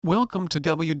Welcome to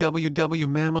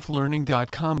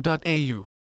www.mammothlearning.com.au.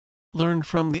 Learn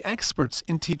from the experts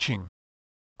in teaching.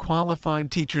 Qualified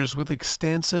teachers with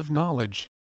extensive knowledge.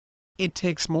 It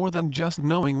takes more than just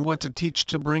knowing what to teach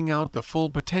to bring out the full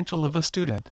potential of a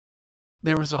student.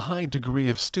 There is a high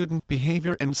degree of student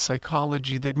behavior and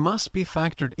psychology that must be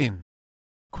factored in.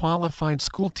 Qualified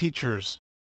school teachers.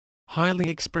 Highly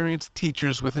experienced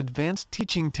teachers with advanced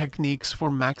teaching techniques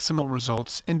for maximal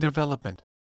results and development.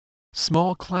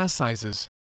 Small class sizes.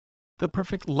 The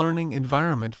perfect learning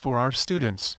environment for our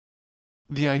students.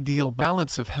 The ideal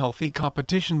balance of healthy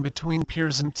competition between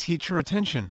peers and teacher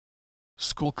attention.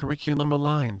 School curriculum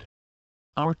aligned.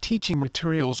 Our teaching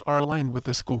materials are aligned with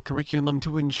the school curriculum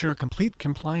to ensure complete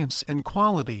compliance and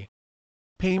quality.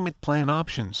 Payment plan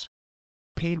options.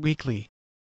 Paid weekly.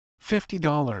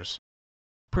 $50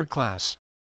 per class.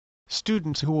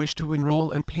 Students who wish to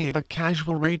enroll and pay at a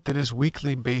casual rate that is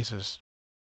weekly basis.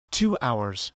 2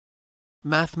 hours.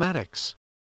 Mathematics.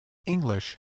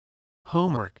 English.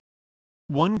 Homework.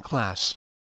 1 class.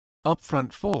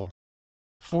 Upfront full.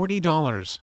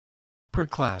 $40 per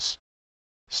class.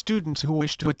 Students who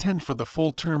wish to attend for the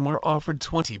full term are offered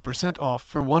 20% off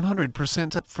for 100%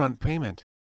 upfront payment.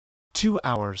 2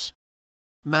 hours.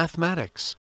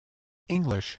 Mathematics.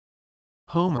 English.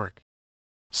 Homework.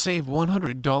 Save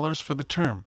 $100 for the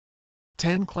term.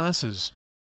 10 classes.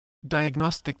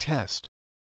 Diagnostic test.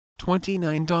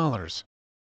 $29.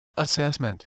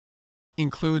 Assessment.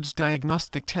 Includes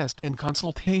diagnostic test and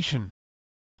consultation.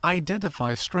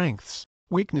 Identify strengths,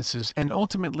 weaknesses and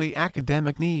ultimately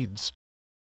academic needs.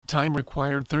 Time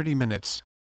required 30 minutes.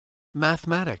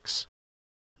 Mathematics.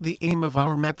 The aim of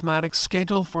our mathematics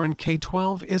schedule for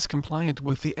K-12 is compliant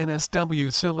with the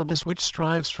NSW syllabus, which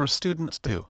strives for students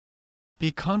to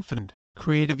be confident,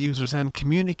 creative users and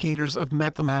communicators of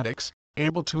mathematics,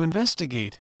 able to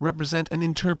investigate, represent and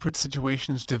interpret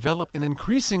situations, develop an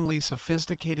increasingly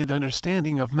sophisticated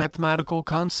understanding of mathematical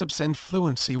concepts and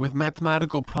fluency with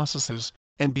mathematical processes,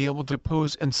 and be able to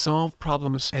pose and solve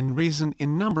problems and reason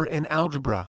in number and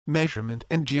algebra, measurement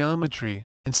and geometry,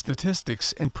 and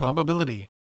statistics and probability.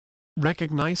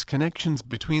 Recognize connections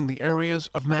between the areas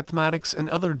of mathematics and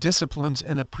other disciplines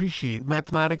and appreciate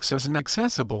mathematics as an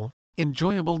accessible,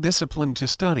 enjoyable discipline to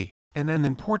study, and an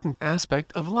important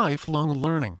aspect of lifelong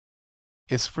learning.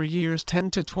 Is for years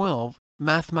 10 to 12,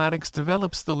 mathematics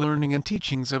develops the learning and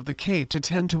teachings of the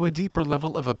K-10 to a deeper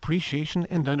level of appreciation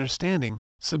and understanding,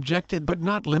 subjected but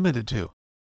not limited to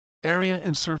area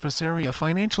and surface area,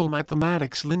 financial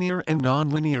mathematics, linear and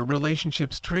nonlinear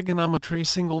relationships, trigonometry,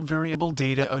 single variable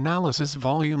data analysis,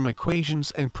 volume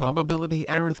equations and probability,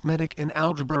 arithmetic and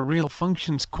algebra, real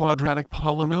functions, quadratic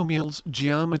polynomials,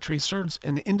 geometry, surds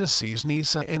and indices.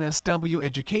 NISA NSW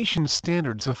Education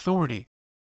Standards Authority.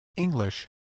 English.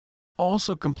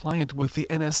 Also compliant with the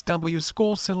NSW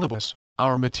school syllabus,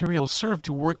 our materials serve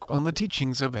to work on the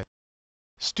teachings of it.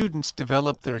 Students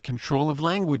develop their control of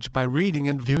language by reading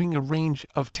and viewing a range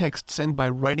of texts and by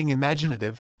writing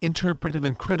imaginative, interpretive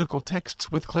and critical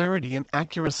texts with clarity and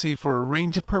accuracy for a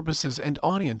range of purposes and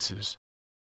audiences.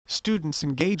 Students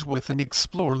engage with and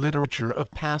explore literature of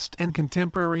past and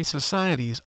contemporary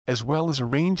societies, as well as a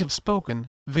range of spoken,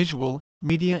 visual,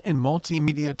 media and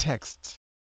multimedia texts.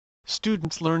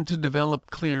 Students learn to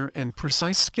develop clear and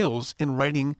precise skills in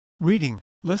writing, reading,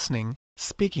 listening,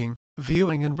 speaking,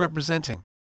 viewing and representing.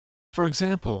 For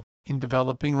example, in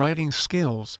developing writing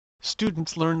skills,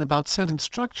 students learn about sentence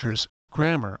structures,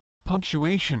 grammar,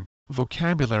 punctuation,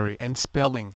 vocabulary and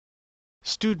spelling.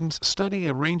 Students study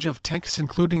a range of texts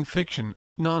including fiction,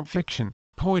 non-fiction,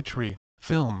 poetry,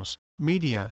 films,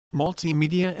 media,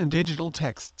 multimedia and digital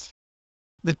texts.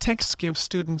 The texts give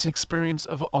students experience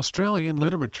of Australian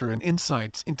literature and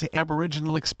insights into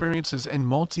Aboriginal experiences and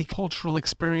multicultural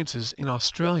experiences in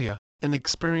Australia, an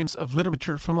experience of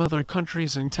literature from other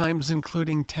countries and times,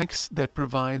 including texts that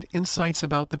provide insights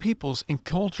about the peoples and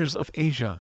cultures of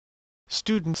Asia.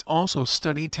 Students also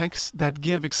study texts that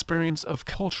give experience of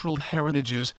cultural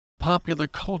heritages, popular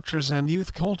cultures and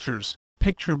youth cultures,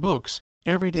 picture books,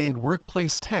 everyday and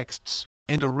workplace texts,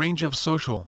 and a range of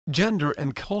social, gender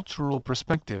and cultural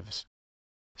perspectives.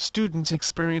 Students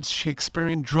experience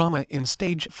Shakespearean drama in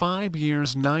stage 5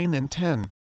 years 9 and 10.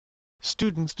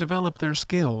 Students develop their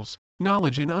skills,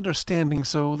 knowledge and understanding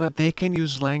so that they can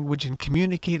use language and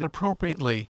communicate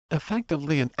appropriately,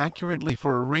 effectively and accurately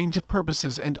for a range of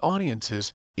purposes and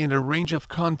audiences, in a range of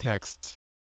contexts.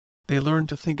 They learn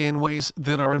to think in ways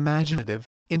that are imaginative,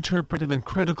 interpretive and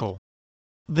critical.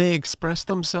 They express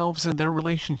themselves in their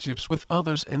relationships with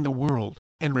others and the world,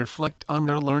 and reflect on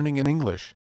their learning in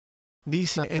English.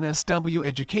 NISA NSW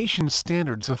Education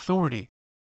Standards Authority.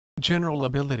 General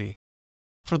ability.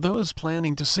 For those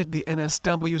planning to sit the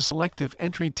NSW selective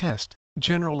entry test,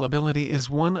 general ability is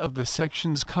one of the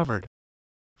sections covered.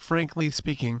 Frankly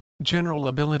speaking, general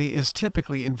ability is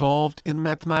typically involved in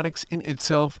mathematics in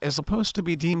itself as opposed to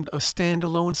be deemed a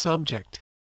standalone subject.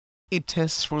 It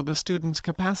tests for the student's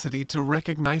capacity to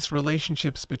recognize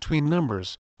relationships between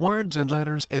numbers, words and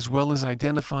letters as well as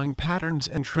identifying patterns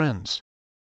and trends.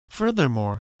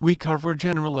 Furthermore, we cover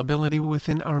general ability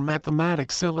within our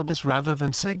mathematics syllabus rather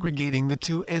than segregating the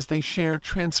two as they share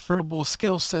transferable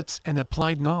skill sets and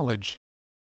applied knowledge.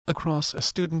 Across a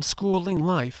student's schooling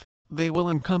life, they will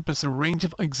encompass a range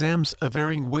of exams of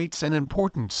varying weights and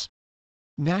importance.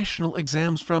 National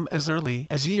exams from as early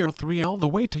as Year 3 all the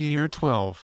way to Year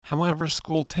 12, however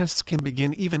school tests can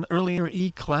begin even earlier,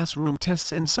 e-classroom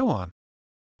tests and so on.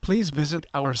 Please visit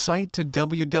our site to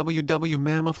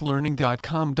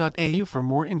www.mammothlearning.com.au for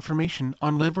more information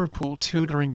on Liverpool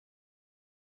Tutoring.